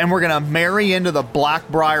 And we're gonna marry into the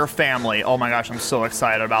Blackbriar family. Oh my gosh, I'm so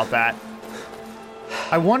excited about that.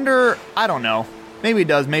 I wonder, I don't know. Maybe it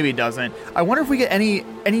does, maybe it doesn't. I wonder if we get any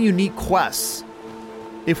unique quests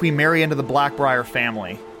if we marry into the Blackbriar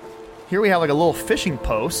family. Here we have like a little fishing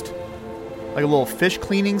post. Like a little fish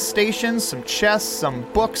cleaning station, some chests, some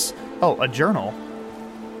books. Oh, a journal.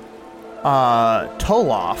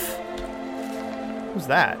 Toloff. Who's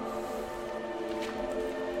that?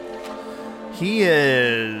 He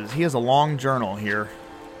has a long journal here.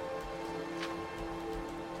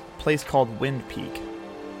 Place called Wind Peak.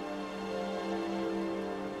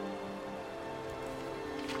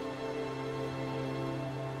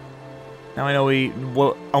 Now I know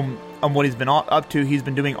what he's been up to. He's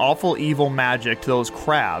been doing awful evil magic to those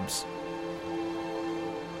crabs.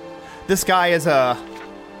 This guy is not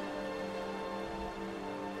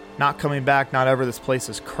coming back. Not ever. This place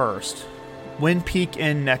is cursed. Wind Peak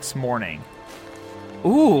Inn next morning.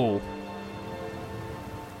 Ooh.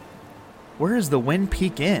 Where is the Wind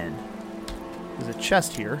Peak Inn? There's a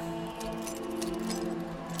chest here.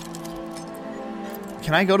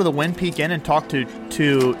 Can I go to the Wind Peak Inn and talk to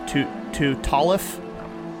Tullius?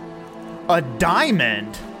 A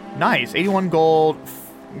diamond. Nice. 81 gold,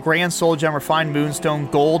 grand soul gem, refined moonstone,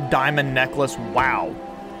 gold diamond necklace. Wow.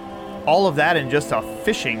 All of that in just a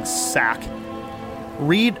fishing sack.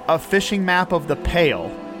 Read a fishing map of the Pale.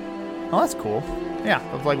 Oh, that's cool. Yeah,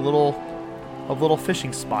 of like little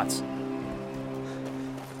fishing spots.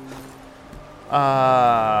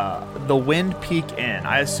 The Wind Peak Inn.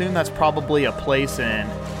 I assume that's probably a place in...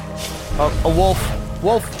 a wolf.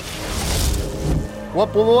 Wolf.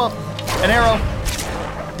 Whoop, whoop, whoop. An arrow.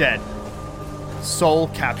 Dead. Soul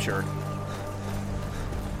captured.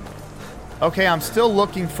 Okay, I'm still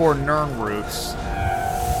looking for Nirnroots.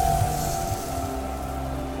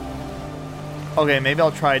 Okay, maybe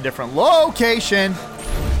I'll try a different location.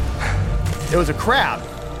 It was a crab.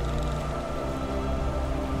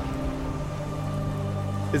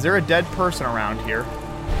 Is there a dead person around here?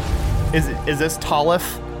 Is this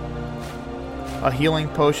Tullius? A healing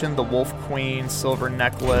potion, the Wolf Queen, silver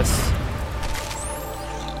necklace.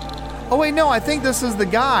 Oh wait, no, I think this is the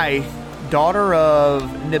guy, daughter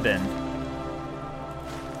of Nibbin.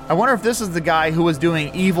 I wonder if this is the guy who was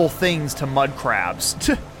doing evil things to mud crabs.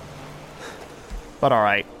 But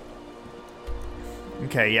alright.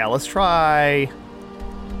 Okay, yeah, let's try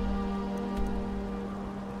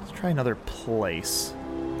another place.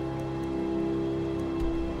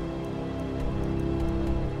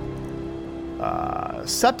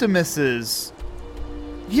 Septimus is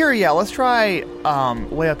here. Yeah, let's try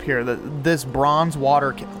way up here. This bronze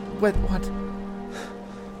water. Wait, what?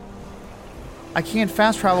 I can't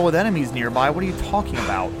fast travel with enemies nearby. What are you talking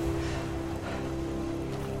about?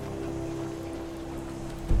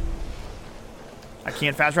 I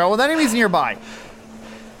can't fast travel with enemies nearby.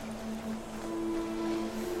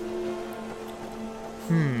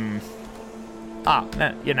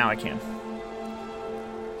 Yeah, now I can.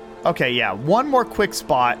 Okay, yeah, one more quick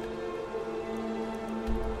spot.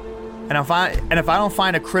 And if I don't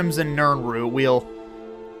find a Crimson Nirn root, we'll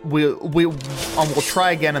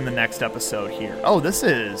try again in the next episode here. Oh, this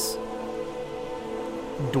is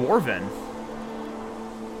Dwarven.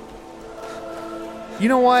 You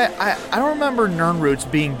know what? I don't remember Nirn roots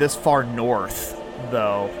being this far north,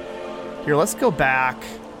 though. Here, let's go back.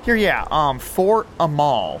 Here, yeah, Fort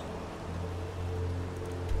Amal.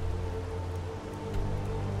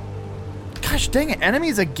 Gosh dang it,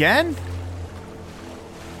 enemies again?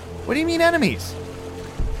 What do you mean enemies?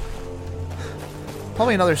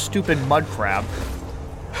 Probably another stupid mud crab.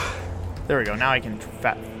 There we go, now I can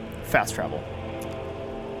fast travel.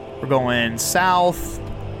 We're going south,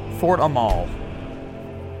 Fort Amal.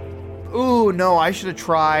 Ooh, no, I should have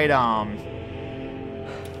tried,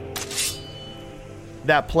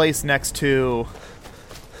 that place next to,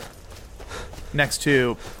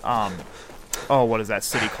 oh, what is that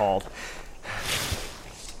city called?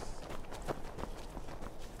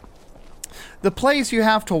 The place you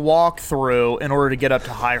have to walk through in order to get up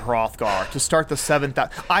to High Hrothgar to start the 7th...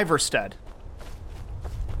 Iverstead.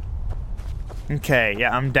 Okay,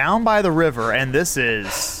 yeah, I'm down by the river, and this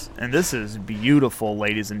is beautiful,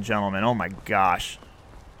 ladies and gentlemen. Oh my gosh.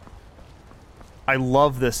 I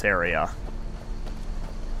love this area.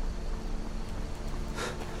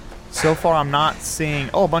 So far, I'm not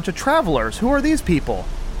seeing... Oh, a bunch of travelers. Who are these people?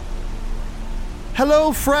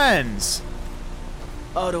 Hello, friends!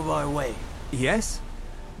 Out of our way. Yes?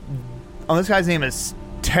 Oh, this guy's name is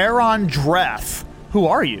Tarandreth. Who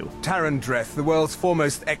are you? Tarandreth, the world's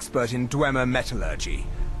foremost expert in Dwemer metallurgy.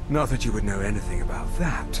 Not that you would know anything about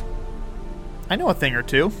that. I know a thing or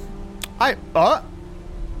two. I've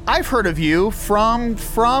heard of you from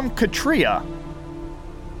Katria.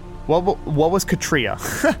 What was Katria?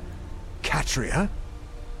 Katria?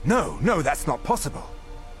 No, that's not possible.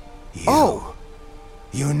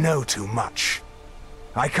 You know too much.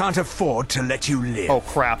 I can't afford to let you live. Oh,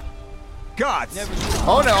 crap. Guards!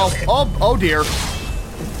 Oh, no. Oh, dear.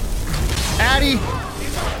 Addy!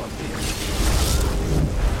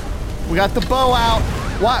 We got the bow out.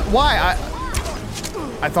 Why?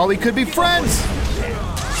 I thought we could be friends.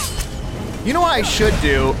 You know what I should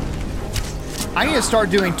do? I need to start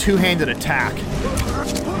doing two-handed attack.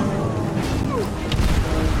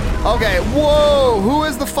 Okay, whoa! Who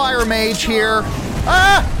is the fire mage here?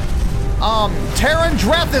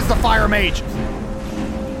 Tarandreth is the fire mage.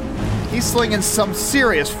 He's slinging some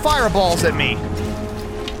serious fireballs at me.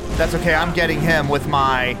 That's okay, I'm getting him with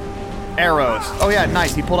my arrows. Oh yeah,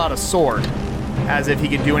 nice, he pulled out a sword. As if he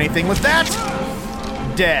could do anything with that.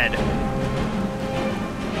 Dead.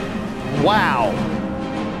 Wow.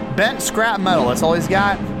 Bent scrap metal, that's all he's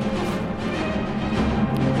got.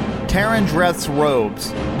 Tarandreth's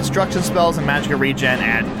robes. Destruction spells and magic regen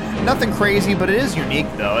add. Nothing crazy, but it is unique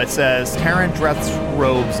though. It says Tarandreth's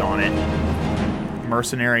robes on it.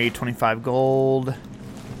 Mercenary, 25 gold.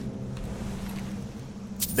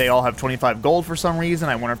 They all have 25 gold for some reason.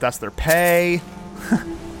 I wonder if that's their pay.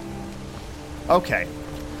 Okay.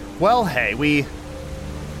 Well, hey, we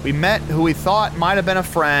met who we thought might have been a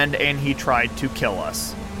friend, and he tried to kill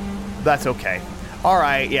us. That's okay. All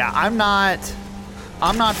right, yeah, I'm not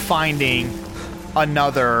finding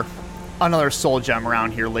another soul gem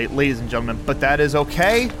around here, ladies and gentlemen, but that is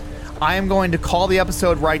okay. I am going to call the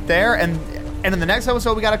episode right there, and in the next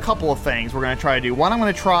episode, we got a couple of things we're going to try to do. One, I'm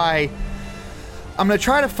going to try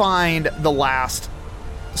to find the last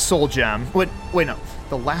soul gem. Wait, no.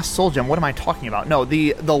 The last soul gem? What am I talking about? No,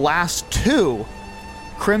 the last two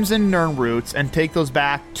Crimson Nirn roots and take those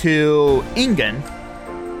back to Ingen,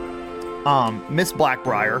 Miss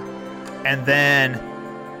Blackbriar, and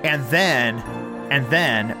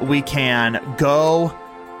then we can go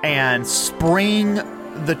and spring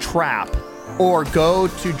the trap, or go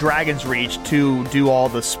to Dragon's Reach to do all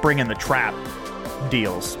the spring and the trap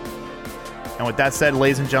deals. And with that said,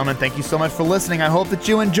 ladies and gentlemen, thank you so much for listening. I hope that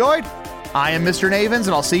you enjoyed. I am Mr. Navens,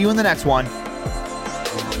 and I'll see you in the next one.